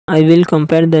I will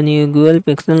compare the new Google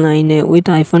Pixel 9a with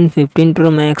iPhone 15 Pro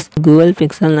Max. Google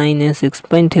Pixel 9a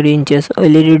 6.3 inches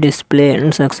OLED display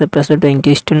and success ratio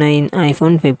 20:9.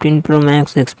 iPhone 15 Pro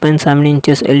Max 6.7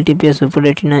 inches LTPS Super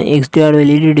Retina XDR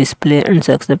OLED display and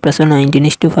success ratio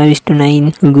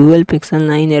 19:5:9. Google Pixel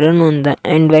 9 run on the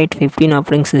Android 15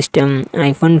 operating system.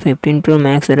 iPhone 15 Pro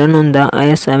Max run on the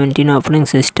iOS 17 operating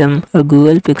system.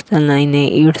 Google Pixel 9a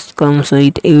it comes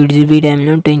with 8GB RAM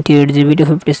and 28GB to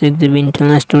 56GB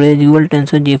internal storage. Dual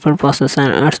Tensor G4 processor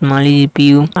and Mali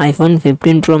GPU. iPhone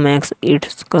 15 Pro Max it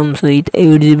comes with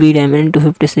 8GB RAM and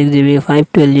 256GB,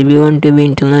 512GB, 1TB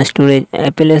internal storage.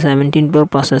 Apple A17 Pro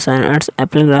processor and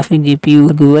Apple graphic GPU.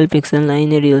 Google Pixel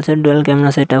 9 real set dual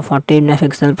camera setup 48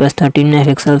 MP plus 13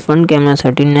 MP front camera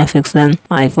 13 MP.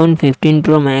 iPhone 15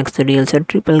 Pro Max real set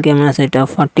triple camera setup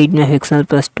 48 MP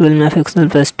plus 12 MP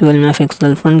plus 12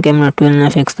 MP front camera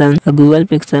 12 MP. Google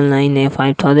Pixel 9a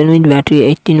 5000 mAh battery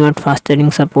 18W fast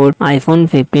charging support. iPhone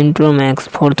 15 Pro Max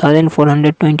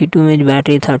 4422 mAh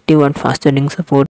battery 30W fast charging support.